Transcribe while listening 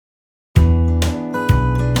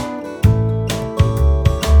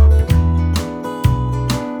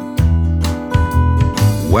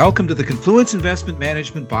Welcome to the Confluence Investment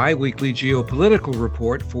Management Bi-Weekly Geopolitical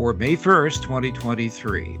Report for May 1st,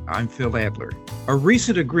 2023. I'm Phil Adler. A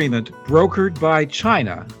recent agreement brokered by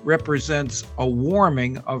China represents a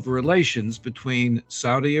warming of relations between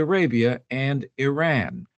Saudi Arabia and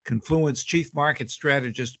Iran. Confluence Chief Market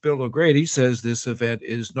Strategist Bill O'Grady says this event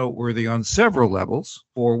is noteworthy on several levels.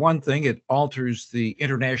 For one thing, it alters the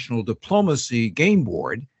international diplomacy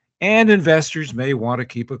gameboard, and investors may want to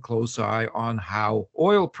keep a close eye on how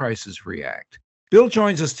oil prices react. Bill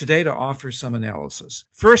joins us today to offer some analysis.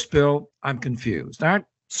 First, Bill, I'm confused. Aren't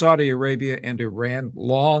Saudi Arabia and Iran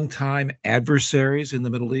longtime adversaries in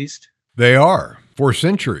the Middle East? They are, for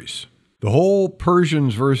centuries. The whole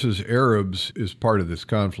Persians versus Arabs is part of this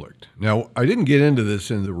conflict. Now, I didn't get into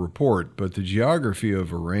this in the report, but the geography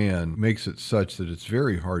of Iran makes it such that it's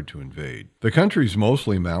very hard to invade. The country's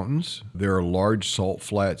mostly mountains. There are large salt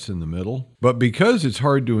flats in the middle. But because it's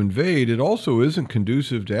hard to invade, it also isn't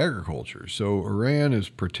conducive to agriculture. So Iran is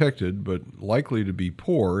protected, but likely to be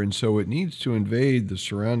poor, and so it needs to invade the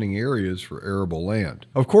surrounding areas for arable land.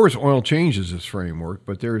 Of course, oil changes this framework,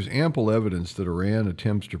 but there is ample evidence that Iran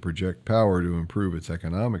attempts to project power to improve its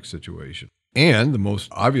economic situation. And the most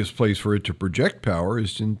obvious place for it to project power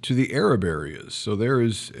is into the Arab areas, so there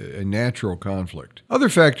is a natural conflict. Other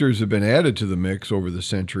factors have been added to the mix over the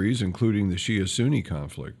centuries, including the Shia-Sunni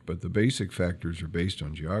conflict, but the basic factors are based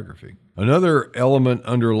on geography. Another element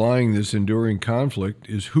underlying this enduring conflict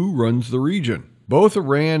is who runs the region. Both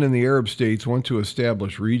Iran and the Arab states want to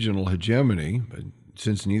establish regional hegemony, but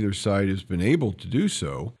since neither side has been able to do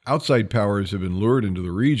so, outside powers have been lured into the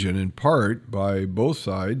region in part by both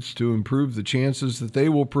sides to improve the chances that they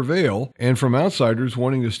will prevail, and from outsiders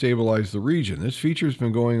wanting to stabilize the region. This feature has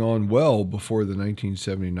been going on well before the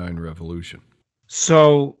 1979 revolution.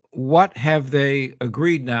 So what have they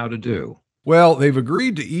agreed now to do? Well, they've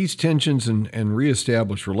agreed to ease tensions and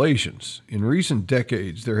reestablish relations. In recent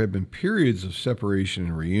decades, there have been periods of separation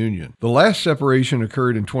and reunion. The last separation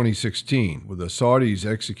occurred in 2016, when the Saudis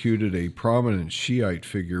executed a prominent Shiite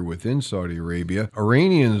figure within Saudi Arabia.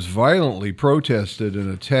 Iranians violently protested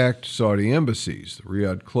and attacked Saudi embassies.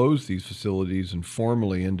 Riyadh closed these facilities and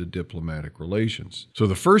formally ended diplomatic relations. So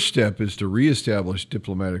the first step is to reestablish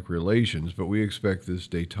diplomatic relations, but we expect this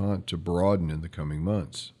détente to broaden in the coming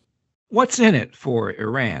months. What's in it for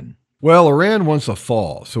Iran? Well, Iran wants a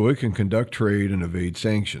thaw so it can conduct trade and evade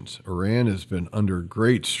sanctions. Iran has been under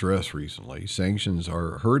great stress recently. Sanctions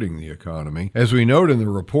are hurting the economy. As we note in the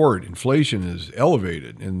report, inflation is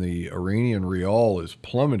elevated and the Iranian rial is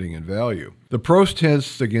plummeting in value. The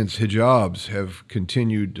protests against hijabs have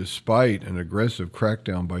continued despite an aggressive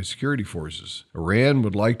crackdown by security forces. Iran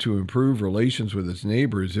would like to improve relations with its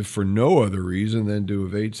neighbors if for no other reason than to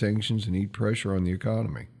evade sanctions and eat pressure on the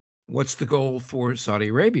economy. What's the goal for Saudi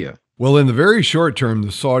Arabia? Well, in the very short term, the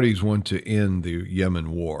Saudis want to end the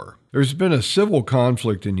Yemen war. There's been a civil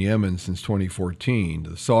conflict in Yemen since 2014.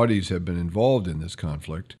 The Saudis have been involved in this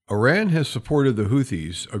conflict. Iran has supported the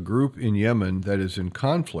Houthis, a group in Yemen that is in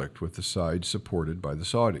conflict with the side supported by the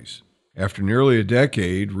Saudis. After nearly a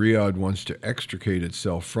decade, Riyadh wants to extricate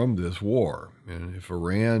itself from this war. And if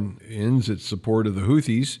Iran ends its support of the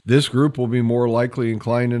Houthis, this group will be more likely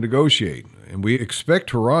inclined to negotiate. And we expect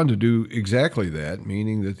Tehran to do exactly that,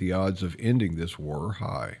 meaning that the odds of ending this war are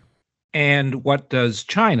high. And what does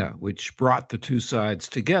China, which brought the two sides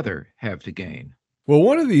together, have to gain? Well,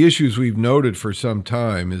 one of the issues we've noted for some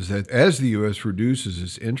time is that as the U.S. reduces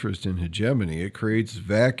its interest in hegemony, it creates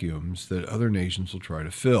vacuums that other nations will try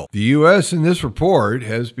to fill. The U.S. in this report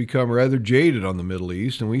has become rather jaded on the Middle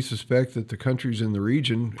East, and we suspect that the countries in the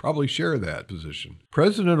region probably share that position.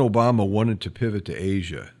 President Obama wanted to pivot to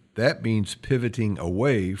Asia. That means pivoting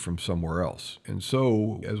away from somewhere else. And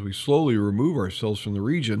so, as we slowly remove ourselves from the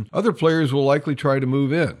region, other players will likely try to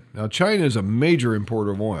move in. Now, China is a major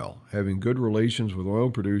importer of oil. Having good relations with oil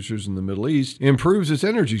producers in the Middle East improves its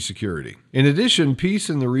energy security. In addition, peace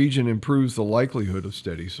in the region improves the likelihood of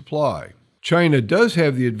steady supply. China does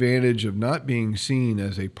have the advantage of not being seen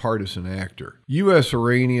as a partisan actor.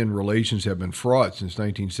 U.S.-Iranian relations have been fraught since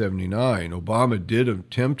 1979. Obama did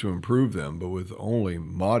attempt to improve them, but with only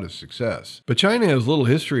modest success. But China has little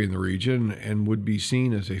history in the region and would be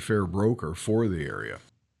seen as a fair broker for the area.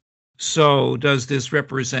 So does this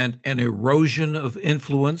represent an erosion of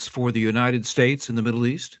influence for the United States in the Middle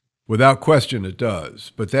East? Without question it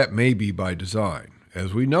does, but that may be by design.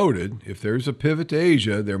 As we noted, if there's a pivot to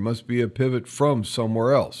Asia, there must be a pivot from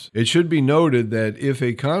somewhere else. It should be noted that if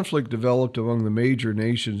a conflict developed among the major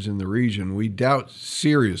nations in the region, we doubt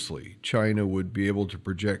seriously China would be able to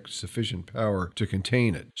project sufficient power to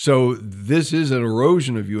contain it. So this is an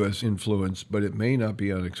erosion of U.S. influence, but it may not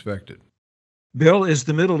be unexpected. Bill, is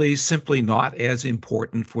the Middle East simply not as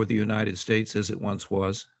important for the United States as it once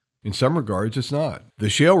was? In some regards, it's not. The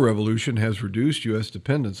shale revolution has reduced U.S.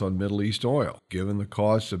 dependence on Middle East oil. Given the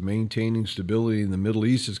cost of maintaining stability in the Middle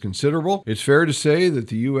East is considerable, it's fair to say that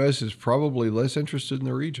the U.S. is probably less interested in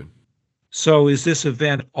the region. So, is this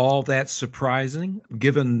event all that surprising,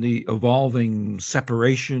 given the evolving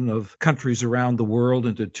separation of countries around the world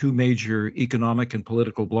into two major economic and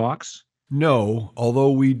political blocs? No,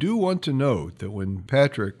 although we do want to note that when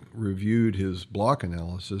Patrick reviewed his block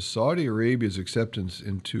analysis, Saudi Arabia's acceptance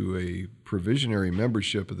into a provisionary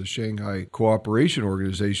membership of the Shanghai Cooperation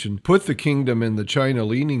Organization put the kingdom in the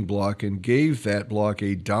China-leaning bloc and gave that bloc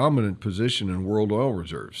a dominant position in world oil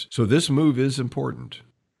reserves. So this move is important.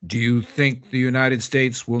 Do you think the United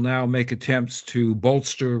States will now make attempts to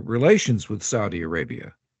bolster relations with Saudi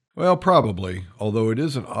Arabia? Well, probably, although it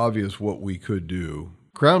isn't obvious what we could do.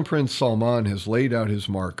 Crown Prince Salman has laid out his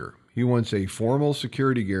marker. He wants a formal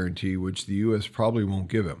security guarantee, which the U.S. probably won't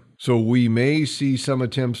give him. So we may see some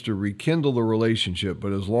attempts to rekindle the relationship,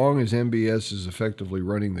 but as long as MBS is effectively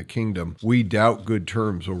running the kingdom, we doubt good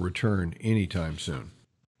terms will return anytime soon.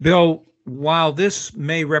 Bill, while this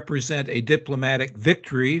may represent a diplomatic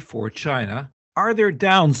victory for China, are there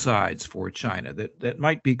downsides for China that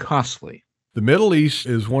might be costly? The Middle East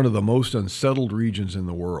is one of the most unsettled regions in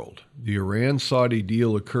the world. The Iran-Saudi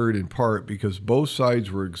deal occurred in part because both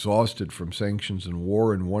sides were exhausted from sanctions and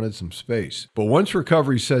war and wanted some space. But once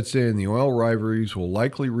recovery sets in, the oil rivalries will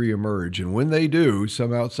likely reemerge, and when they do,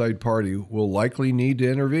 some outside party will likely need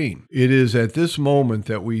to intervene. It is at this moment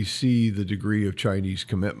that we see the degree of Chinese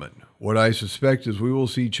commitment. What I suspect is we will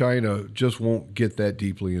see China just won't get that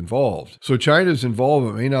deeply involved. So China's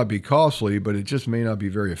involvement may not be costly, but it just may not be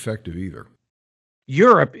very effective either.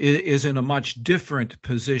 Europe is in a much different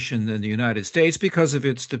position than the United States because of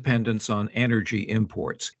its dependence on energy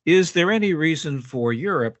imports. Is there any reason for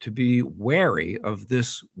Europe to be wary of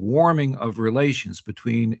this warming of relations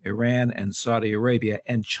between Iran and Saudi Arabia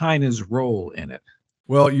and China's role in it?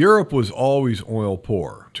 Well, Europe was always oil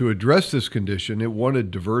poor. To address this condition, it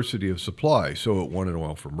wanted diversity of supply, so it wanted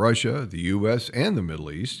oil from Russia, the U.S., and the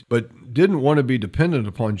Middle East, but didn't want to be dependent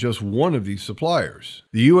upon just one of these suppliers.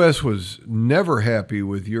 The U.S. was never happy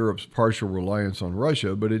with Europe's partial reliance on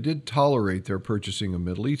Russia, but it did tolerate their purchasing of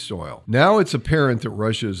Middle East oil. Now it's apparent that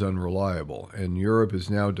Russia is unreliable, and Europe is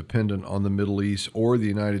now dependent on the Middle East or the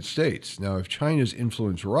United States. Now, if China's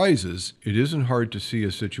influence rises, it isn't hard to see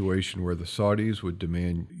a situation where the Saudis would demand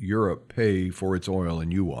Europe pay for its oil in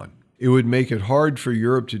yuan. It would make it hard for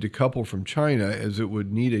Europe to decouple from China, as it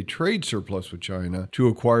would need a trade surplus with China to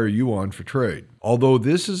acquire yuan for trade. Although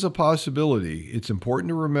this is a possibility, it's important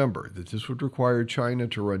to remember that this would require China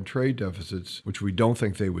to run trade deficits, which we don't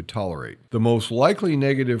think they would tolerate. The most likely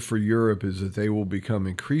negative for Europe is that they will become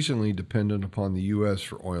increasingly dependent upon the U.S.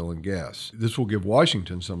 for oil and gas. This will give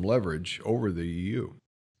Washington some leverage over the EU.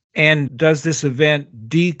 And does this event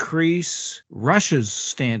decrease Russia's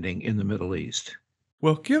standing in the Middle East?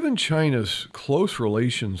 Well, given China's close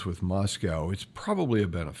relations with Moscow, it's probably a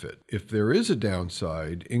benefit. If there is a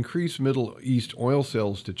downside, increased Middle East oil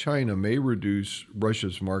sales to China may reduce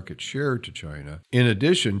Russia's market share to China. In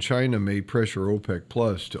addition, China may pressure OPEC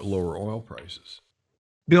Plus to lower oil prices.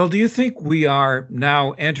 Bill, do you think we are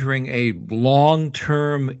now entering a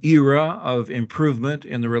long-term era of improvement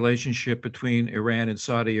in the relationship between Iran and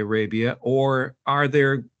Saudi Arabia, or are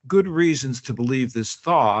there good reasons to believe this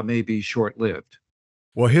thaw may be short-lived?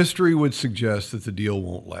 Well, history would suggest that the deal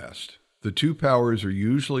won't last. The two powers are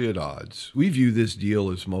usually at odds. We view this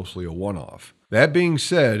deal as mostly a one-off. That being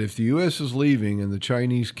said, if the U.S. is leaving and the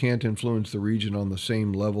Chinese can't influence the region on the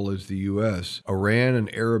same level as the U.S., Iran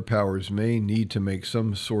and Arab powers may need to make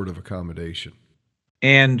some sort of accommodation.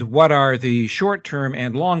 And what are the short-term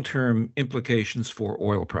and long-term implications for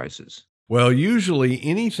oil prices? Well, usually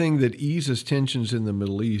anything that eases tensions in the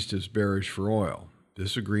Middle East is bearish for oil.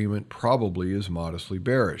 This agreement probably is modestly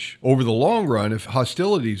bearish. Over the long run, if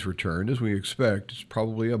hostilities return, as we expect, it's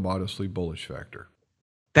probably a modestly bullish factor.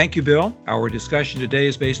 Thank you, Bill. Our discussion today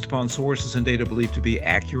is based upon sources and data believed to be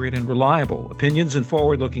accurate and reliable. Opinions and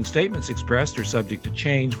forward-looking statements expressed are subject to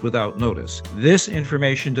change without notice. This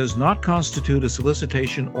information does not constitute a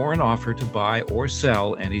solicitation or an offer to buy or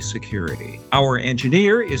sell any security. Our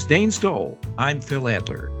engineer is Dane Stoll. I'm Phil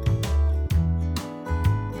Adler.